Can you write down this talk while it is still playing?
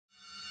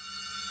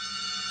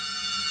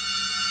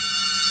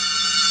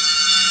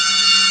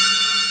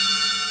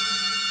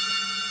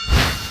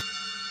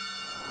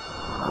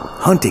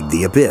Hunting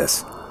the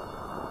Abyss.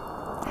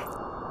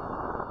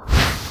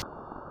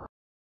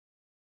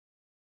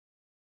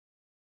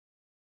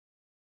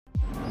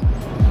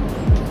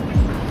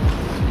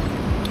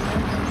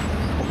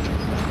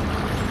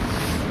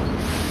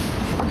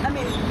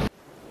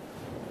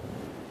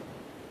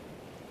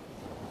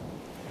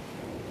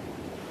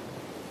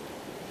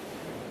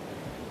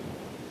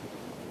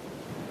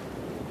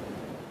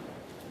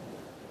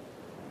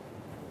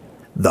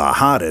 The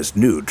hottest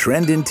new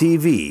trend in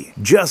TV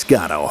just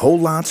got a whole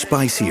lot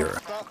spicier.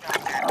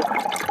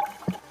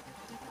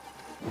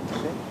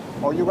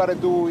 All you gotta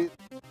do is...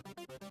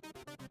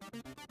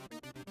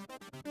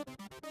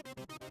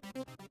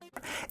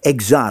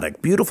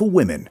 Exotic, beautiful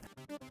women.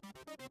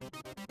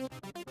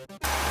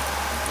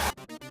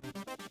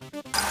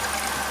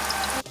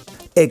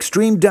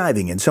 Extreme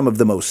diving in some of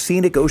the most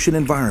scenic ocean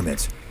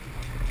environments.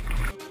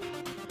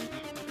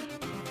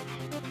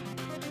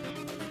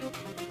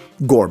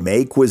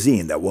 Gourmet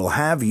cuisine that will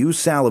have you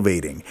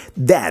salivating.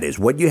 That is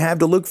what you have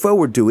to look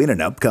forward to in an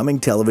upcoming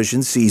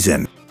television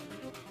season.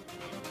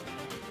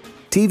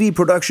 TV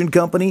production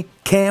company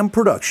Cam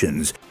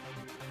Productions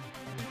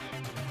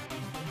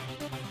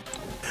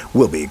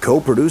will be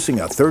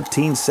co-producing a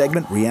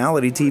 13-segment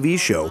reality TV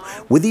show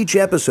with each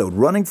episode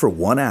running for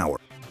 1 hour.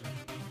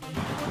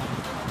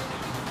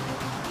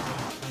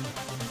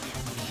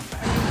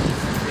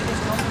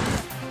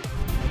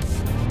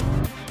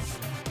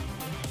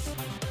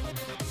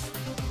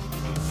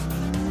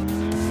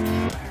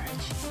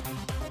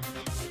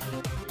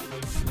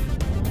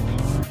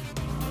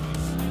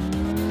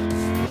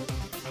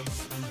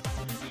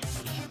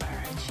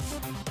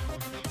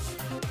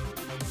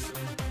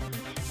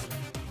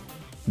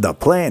 The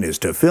plan is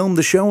to film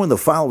the show in the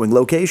following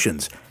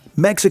locations: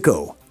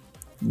 Mexico,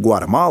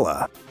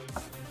 Guatemala,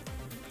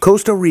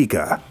 Costa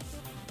Rica,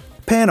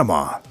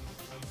 Panama,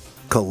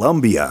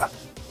 Colombia,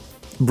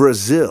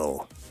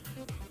 Brazil,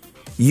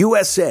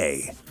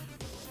 USA,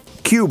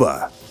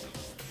 Cuba,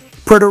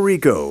 Puerto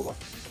Rico,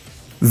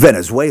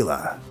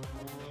 Venezuela.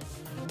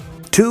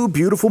 2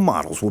 beautiful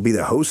models will be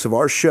the hosts of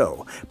our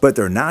show, but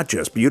they're not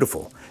just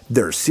beautiful,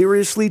 they're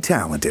seriously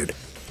talented.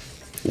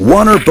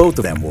 One or both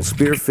of them will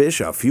spearfish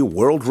a few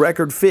world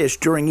record fish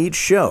during each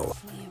show.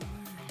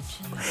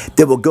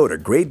 They will go to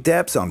great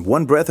depths on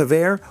one breath of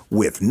air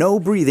with no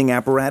breathing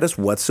apparatus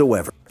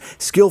whatsoever,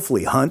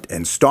 skillfully hunt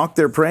and stalk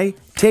their prey,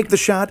 take the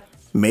shot,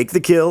 make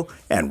the kill,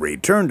 and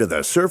return to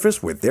the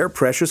surface with their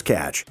precious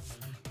catch.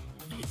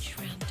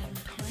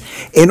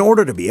 In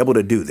order to be able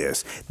to do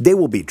this, they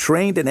will be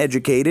trained and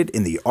educated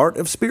in the art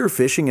of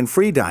spearfishing and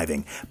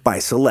freediving by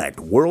select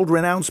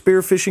world-renowned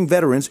spearfishing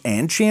veterans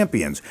and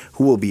champions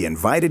who will be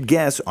invited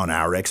guests on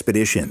our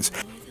expeditions.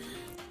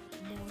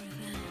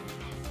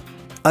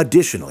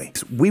 Additionally,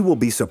 we will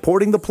be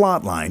supporting the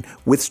plotline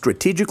with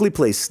strategically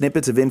placed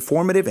snippets of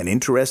informative and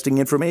interesting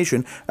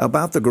information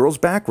about the girls'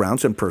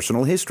 backgrounds and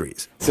personal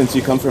histories. Since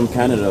you come from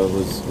Canada,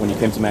 was when you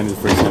came to Miami the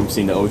first time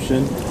seeing the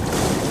ocean?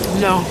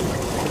 No.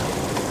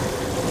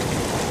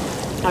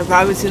 I've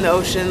probably seen the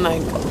ocean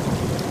like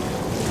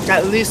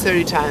at least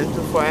 30 times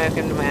before I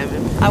came to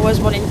Miami. I was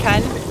born in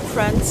Cannes,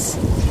 France.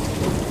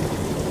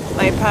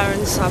 My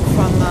parents are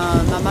from,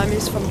 my mom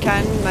is from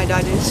Cannes, my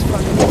dad is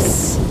from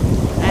Nice,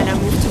 and I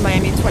moved to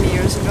Miami 20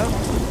 years ago.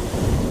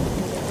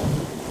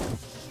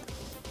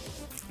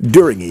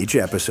 During each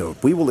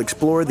episode, we will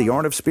explore the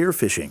art of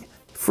spearfishing,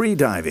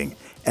 freediving,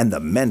 and the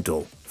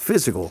mental,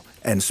 physical,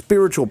 and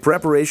spiritual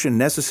preparation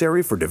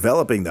necessary for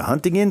developing the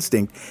hunting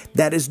instinct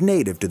that is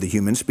native to the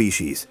human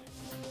species.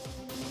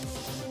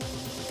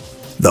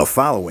 The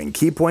following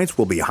key points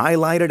will be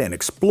highlighted and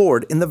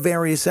explored in the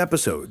various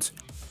episodes.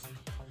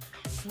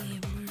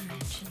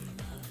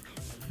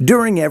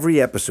 During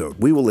every episode,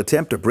 we will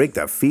attempt to break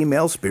the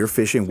female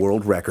spearfishing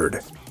world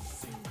record.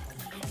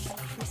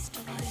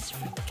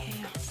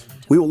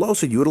 We will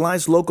also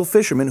utilize local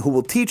fishermen who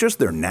will teach us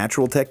their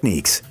natural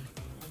techniques.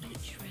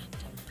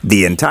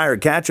 The entire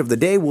catch of the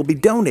day will be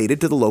donated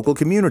to the local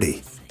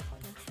community.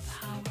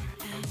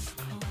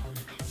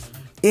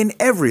 In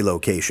every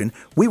location,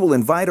 we will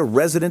invite a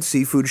resident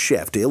seafood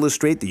chef to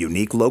illustrate the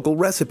unique local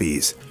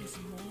recipes.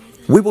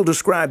 We will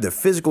describe the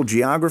physical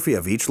geography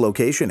of each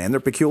location and their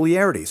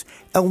peculiarities,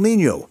 El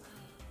Niño,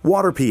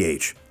 water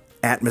pH,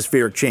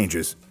 atmospheric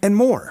changes, and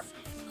more.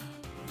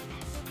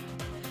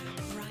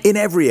 In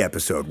every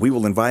episode, we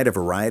will invite a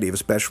variety of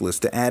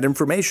specialists to add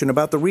information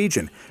about the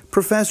region: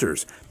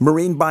 professors,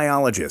 marine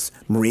biologists,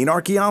 marine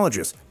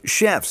archaeologists,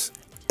 chefs,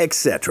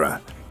 etc.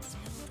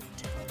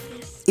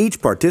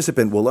 Each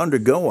participant will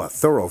undergo a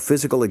thorough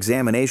physical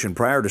examination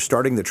prior to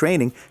starting the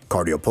training: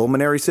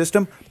 cardiopulmonary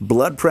system,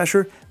 blood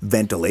pressure,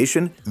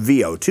 ventilation,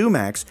 VO2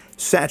 max,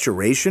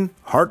 saturation,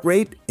 heart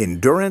rate,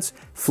 endurance,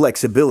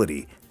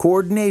 flexibility,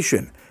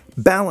 coordination,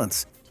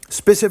 balance,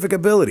 specific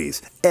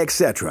abilities,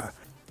 etc.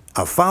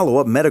 A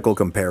follow-up medical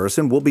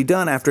comparison will be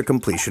done after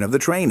completion of the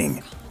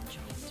training.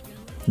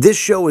 This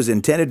show is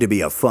intended to be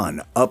a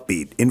fun,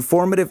 upbeat,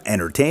 informative,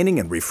 entertaining,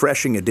 and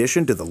refreshing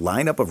addition to the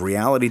lineup of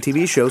reality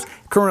TV shows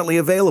currently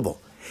available.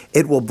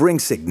 It will bring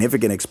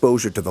significant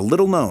exposure to the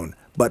little-known,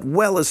 but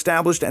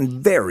well-established and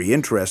very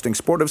interesting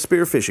sport of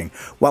spearfishing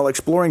while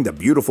exploring the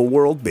beautiful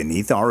world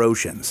beneath our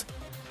oceans.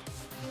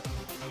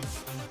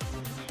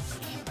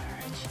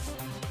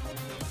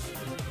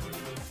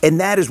 And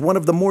that is one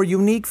of the more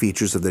unique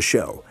features of the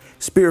show.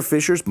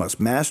 Spearfishers must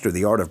master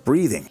the art of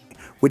breathing,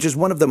 which is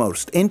one of the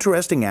most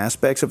interesting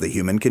aspects of the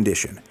human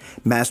condition.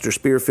 Master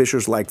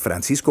spearfishers like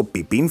Francisco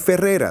Pipín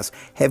Ferreras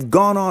have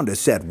gone on to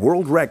set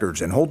world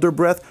records and hold their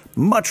breath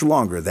much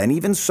longer than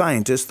even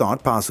scientists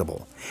thought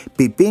possible.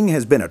 Pipín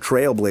has been a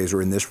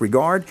trailblazer in this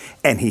regard,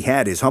 and he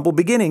had his humble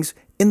beginnings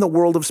in the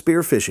world of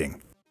spearfishing.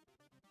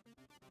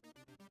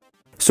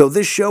 So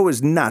this show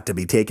is not to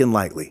be taken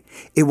lightly.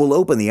 It will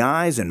open the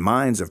eyes and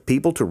minds of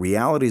people to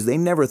realities they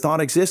never thought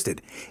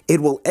existed.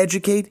 It will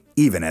educate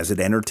even as it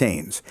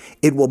entertains.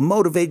 It will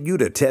motivate you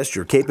to test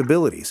your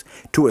capabilities,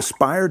 to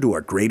aspire to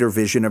a greater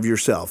vision of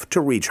yourself,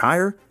 to reach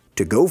higher,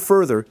 to go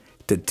further,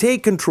 to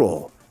take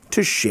control,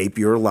 to shape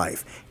your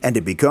life, and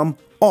to become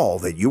all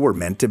that you were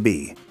meant to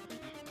be.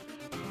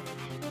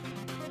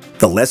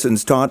 The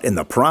lessons taught in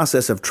the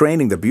process of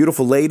training the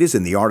beautiful ladies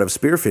in the art of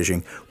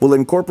spearfishing will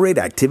incorporate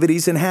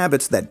activities and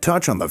habits that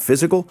touch on the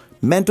physical,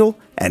 mental,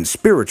 and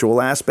spiritual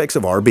aspects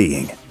of our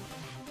being.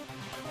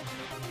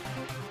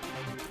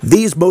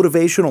 These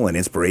motivational and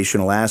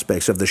inspirational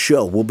aspects of the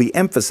show will be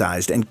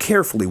emphasized and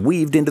carefully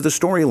weaved into the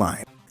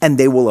storyline, and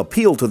they will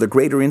appeal to the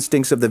greater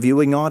instincts of the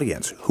viewing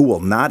audience, who will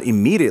not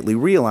immediately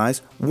realize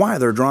why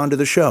they're drawn to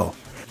the show.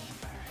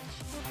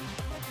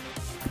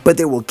 But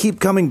they will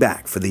keep coming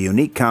back for the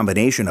unique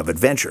combination of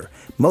adventure,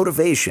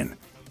 motivation,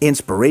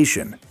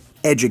 inspiration,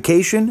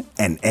 education,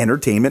 and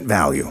entertainment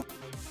value.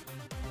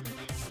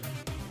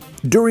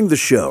 During the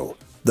show,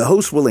 the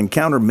hosts will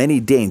encounter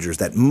many dangers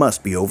that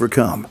must be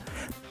overcome.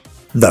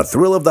 The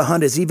thrill of the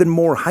hunt is even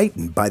more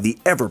heightened by the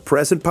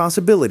ever-present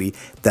possibility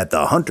that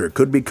the hunter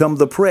could become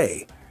the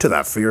prey to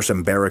the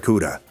fearsome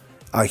barracuda,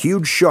 a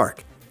huge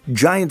shark,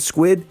 giant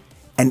squid,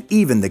 and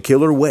even the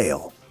killer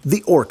whale,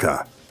 the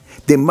orca.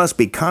 They must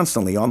be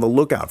constantly on the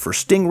lookout for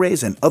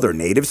stingrays and other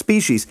native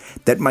species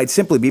that might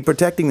simply be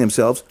protecting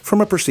themselves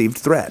from a perceived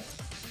threat.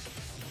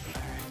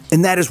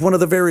 And that is one of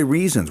the very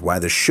reasons why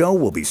the show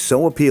will be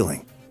so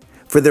appealing.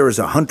 For there is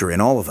a hunter in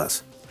all of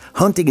us.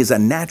 Hunting is a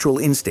natural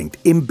instinct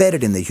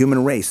embedded in the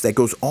human race that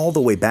goes all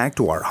the way back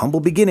to our humble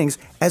beginnings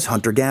as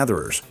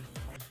hunter-gatherers.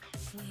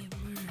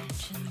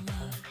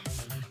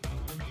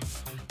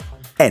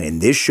 And in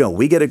this show,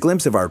 we get a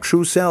glimpse of our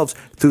true selves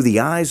through the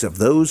eyes of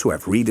those who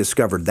have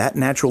rediscovered that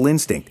natural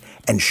instinct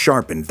and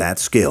sharpened that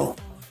skill.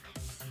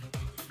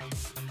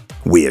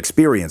 We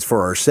experience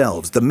for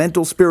ourselves the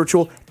mental,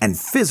 spiritual, and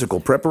physical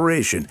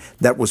preparation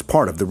that was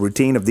part of the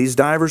routine of these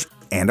divers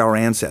and our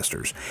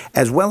ancestors,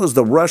 as well as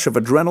the rush of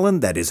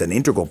adrenaline that is an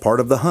integral part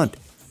of the hunt,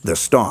 the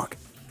stalk,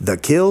 the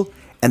kill,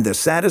 and the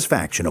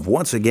satisfaction of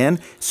once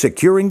again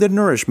securing the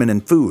nourishment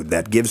and food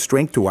that gives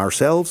strength to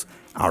ourselves,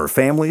 our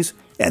families,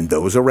 and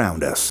those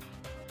around us.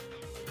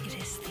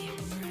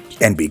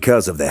 And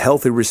because of the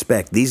healthy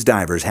respect these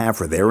divers have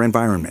for their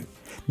environment,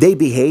 they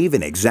behave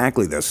in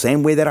exactly the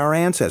same way that our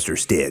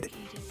ancestors did.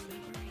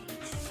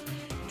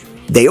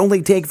 They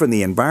only take from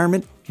the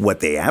environment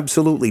what they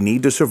absolutely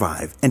need to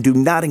survive and do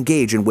not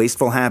engage in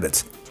wasteful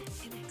habits.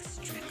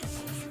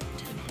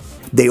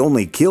 They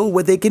only kill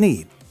what they can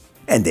eat,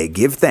 and they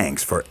give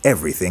thanks for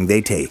everything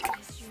they take.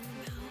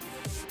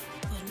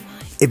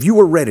 If you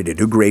are ready to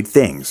do great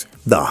things,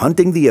 the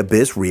Hunting the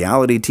Abyss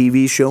reality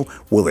TV show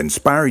will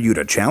inspire you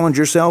to challenge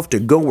yourself to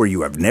go where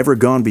you have never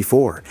gone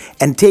before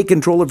and take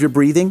control of your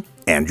breathing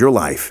and your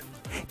life.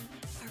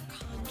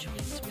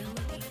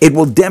 It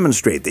will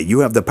demonstrate that you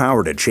have the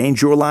power to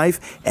change your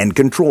life and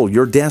control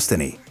your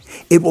destiny.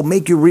 It will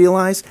make you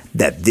realize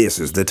that this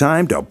is the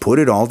time to put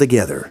it all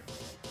together.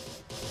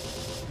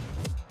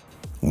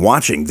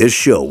 Watching this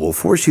show will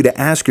force you to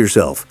ask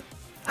yourself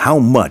how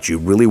much you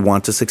really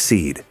want to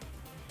succeed.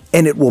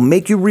 And it will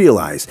make you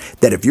realize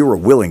that if you are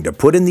willing to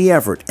put in the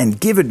effort and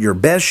give it your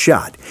best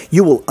shot,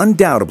 you will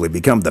undoubtedly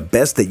become the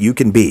best that you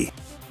can be.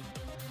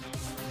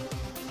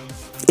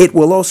 It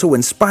will also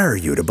inspire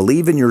you to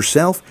believe in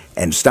yourself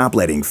and stop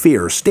letting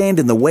fear stand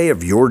in the way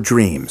of your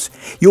dreams.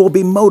 You will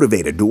be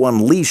motivated to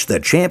unleash the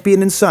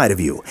champion inside of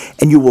you,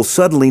 and you will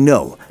suddenly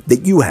know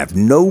that you have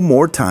no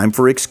more time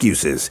for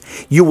excuses.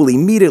 You will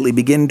immediately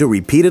begin to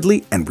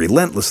repeatedly and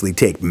relentlessly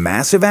take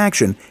massive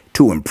action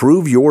to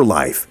improve your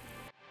life.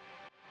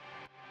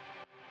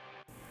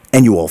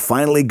 And you will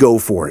finally go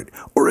for it,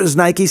 or as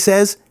Nike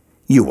says,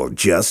 you will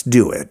just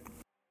do it.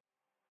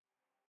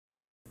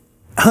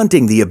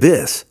 Hunting the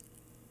Abyss.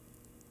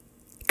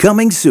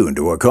 Coming soon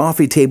to a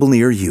coffee table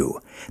near you,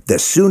 the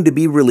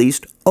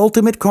soon-to-be-released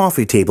Ultimate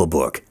Coffee Table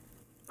book,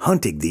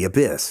 Hunting the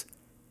Abyss.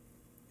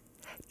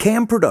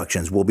 CAM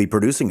Productions will be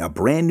producing a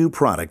brand new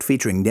product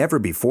featuring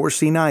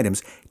never-before-seen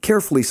items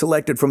carefully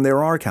selected from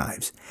their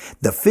archives.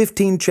 The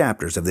 15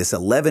 chapters of this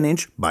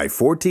 11-inch by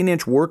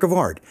 14-inch work of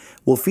art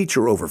will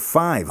feature over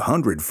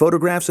 500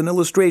 photographs and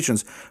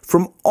illustrations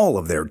from all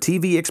of their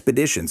TV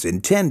expeditions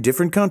in 10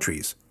 different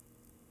countries.